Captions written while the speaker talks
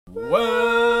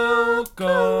Welcome.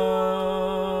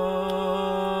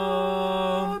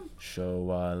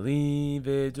 Shoali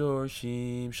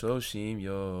Vedorshim Shloshim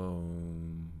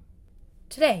Yom.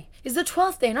 Today is the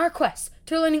 12th day in our quest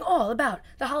to learning all about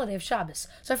the holiday of Shabbos.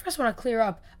 So I first want to clear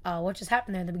up what just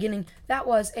happened there in the beginning. That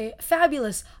was a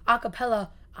fabulous a cappella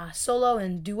solo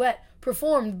and duet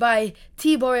performed by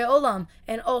T. Borei Olam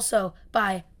and also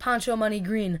by Pancho Money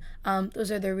Green. Those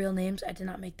are their real names. I did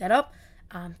not make that up.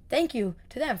 Thank you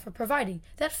to them for providing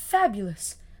that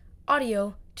fabulous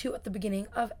audio at the beginning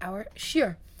of our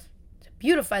shir. To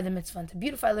beautify the mitzvah, to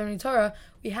beautify learning Torah,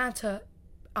 we had to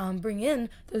bring in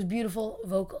those beautiful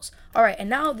vocals. All right, and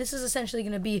now this is essentially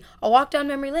going to be a walk down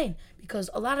memory lane because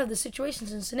a lot of the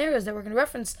situations and scenarios that we're going to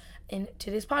reference in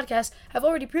today's podcast have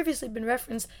already previously been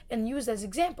referenced and used as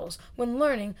examples when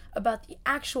learning about the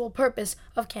actual purpose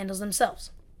of candles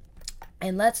themselves.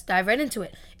 And let's dive right into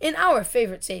it. In our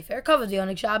favorite sefer, Kavod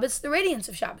Yonik Shabbos, The Radiance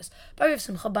of Shabbos, by Rav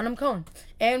Simcha Banam Cohen.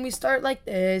 And we start like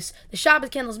this. The Shabbos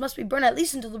candles must be burned at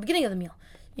least until the beginning of the meal.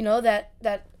 You know, that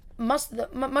much of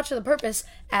the purpose,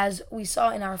 as we saw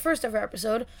in our first ever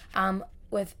episode,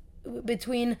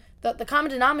 between the common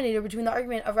denominator between the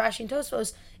argument of Rashi and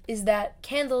Tosfos is that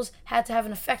candles had to have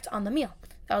an effect on the meal.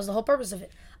 That was the whole purpose of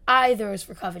it. Either it was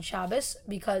for Kavod Shabbos,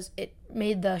 because it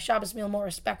made the Shabbos meal more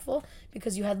respectful,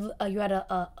 because you had a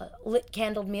lit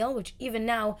candled meal, which even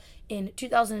now in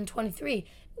 2023,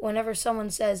 whenever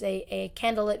someone says a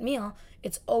candlelit meal,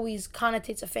 it's always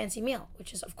connotates a fancy meal,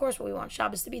 which is of course what we want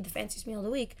Shabbos to be, the fanciest meal of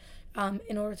the week,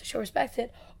 in order to show respect to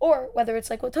it. Or whether it's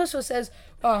like what Tosfos says,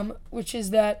 which is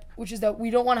that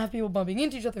we don't want to have people bumping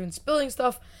into each other and spilling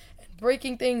stuff and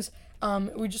breaking things.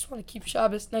 We just want to keep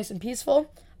Shabbos nice and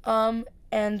peaceful.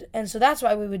 And so that's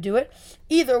why we would do it.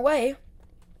 Either way,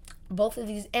 both of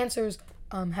these answers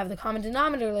have the common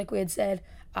denominator, like we had said,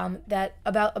 that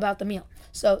about the meal.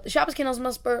 So the Shabbos candles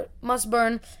must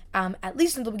burn at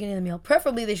least until the beginning of the meal.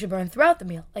 Preferably, they should burn throughout the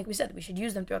meal. Like we said, we should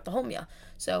use them throughout the whole meal.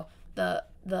 So the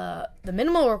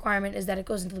minimal requirement is that it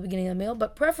goes until the beginning of the meal,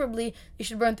 but preferably they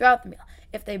should burn throughout the meal.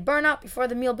 If they burn out before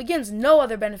the meal begins, no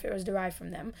other benefit was derived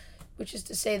from them, which is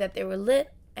to say that they were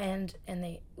lit and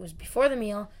it was before the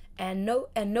meal. And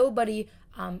nobody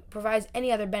provides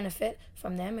any other benefit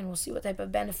from them, and we'll see what type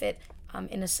of benefit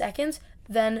in a second.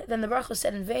 Then the bracha was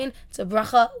said in vain. It's a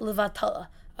bracha levatala.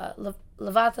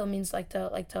 Levatal means like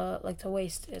to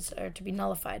waste, or to be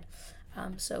nullified.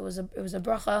 So it was a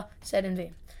bracha said in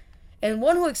vain. And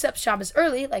one who accepts Shabbos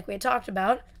early, like we had talked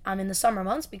about, in the summer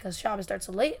months, because Shabbos starts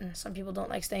so late, and some people don't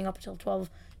like staying up until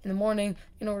 12 in the morning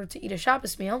in order to eat a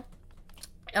Shabbos meal.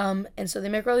 And so they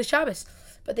make early Shabbos.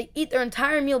 But they eat their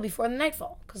entire meal before the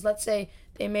nightfall. Because let's say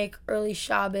they make early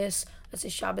Shabbos. Let's say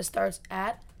Shabbos starts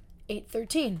at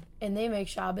 8:13, and they make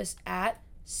Shabbos at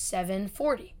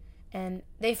 7:40, and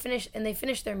they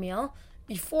finish their meal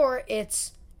before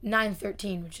it's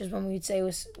 9:13, which is when we'd say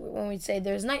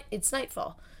it's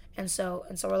nightfall. And so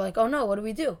we're like, oh no, what do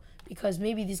we do? Because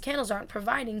maybe these candles aren't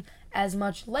providing as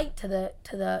much light to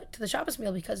the Shabbos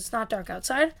meal because it's not dark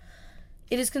outside.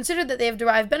 It is considered that they have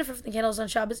derived benefit from the candles on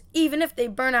Shabbos, even if they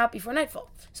burn out before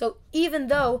nightfall. So even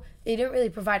though they didn't really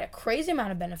provide a crazy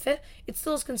amount of benefit, it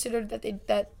still is considered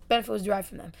that benefit was derived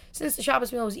from them. Since the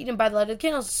Shabbos meal was eaten by the light of the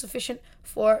candles, it's sufficient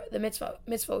for the mitzvah,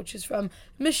 which is from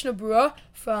Mishnah Berurah,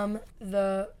 from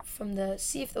the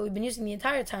Sif that we've been using the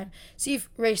entire time, Sif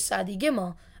Reish Sadi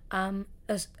Gimel, Siman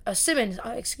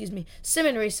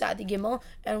Reish Sadi Gimel,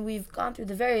 and we've gone through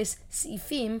the various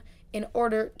Sifim in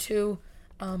order to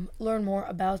learn more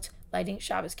about lighting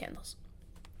Shabbos candles.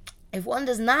 If one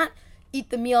does not eat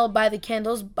the meal by the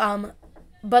candles,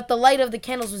 but the light of the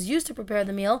candles was used to prepare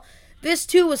the meal, this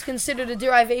too was considered a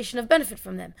derivation of benefit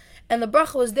from them, and the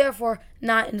bracha was therefore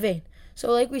not in vain. So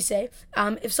like we say,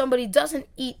 if somebody doesn't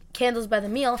eat candles by the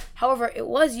meal, however, it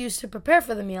was used to prepare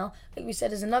for the meal, like we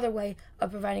said, is another way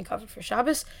of providing comfort for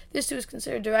Shabbos, this too is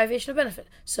considered derivation of benefit.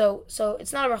 So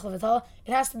it's not a bracha levatala,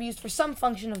 it has to be used for some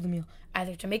function of the meal,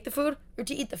 either to make the food or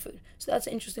to eat the food. So that's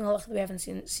an interesting halacha that we haven't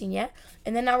seen yet.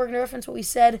 And then now we're going to reference what we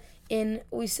said in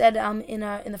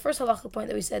the first halacha point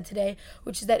that we said today,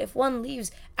 which is that if one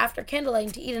leaves after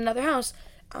candlelighting to eat in another house,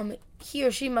 he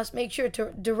or she must make sure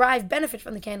to derive benefit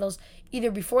from the candles either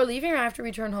before leaving or after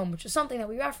return home, which is something that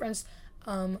we referenced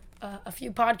a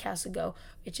few podcasts ago,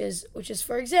 which is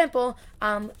for example,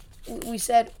 we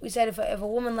said if a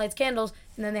woman lights candles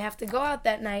and then they have to go out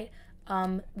that night,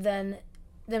 then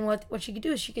what she could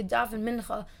do is she could daven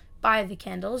mincha by the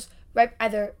candles right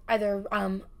either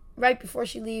right before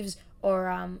she leaves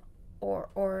or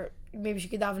maybe she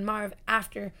could daven Mariv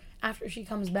after she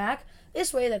comes back.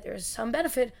 This way that there is some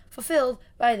benefit fulfilled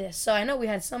by this. So I know we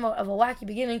had some of a wacky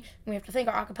beginning, and we have to thank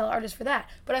our acapella artists for that.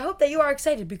 But I hope that you are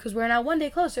excited because we're now one day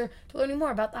closer to learning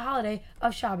more about the holiday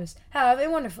of Shabbos. Have a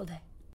wonderful day.